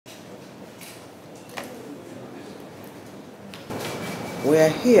We are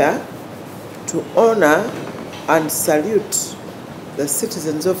here to honor and salute the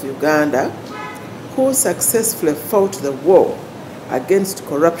citizens of Uganda who successfully fought the war against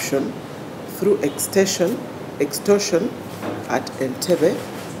corruption through extortion at Entebbe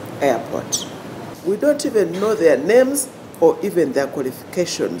Airport. We don't even know their names or even their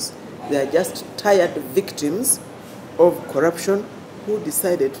qualifications. They are just tired victims of corruption who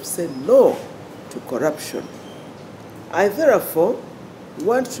decided to say no to corruption. I therefore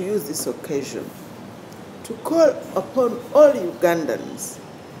want to use this occasion to call upon all Ugandans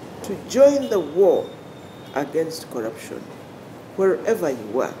to join the war against corruption, wherever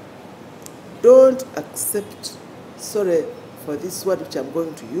you are. Don't accept, sorry for this word which I'm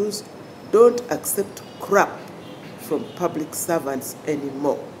going to use, don't accept crap from public servants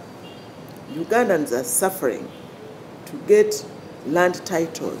anymore. Ugandans are suffering to get land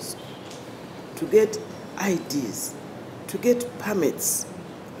titles, to get IDs, to get permits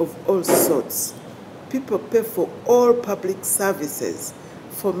of all sorts. People pay for all public services,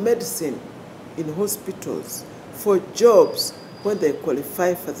 for medicine in hospitals, for jobs when they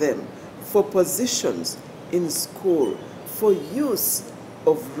qualify for them, for positions in school, for use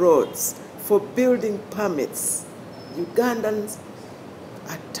of roads, for building permits. Ugandans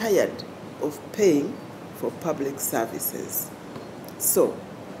are tired of paying for public services. So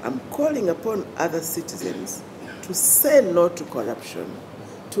I'm calling upon other citizens to say no to corruption,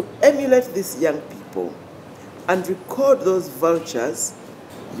 to emulate these young people and record those vultures.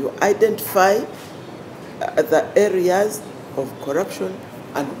 You identify the areas of corruption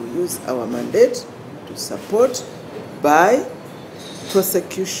and we use our mandate to support by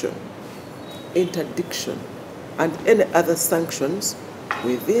prosecution, interdiction, and any other sanctions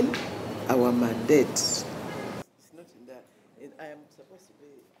within our mandate. It's not in that. I am supposed to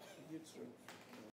be neutral.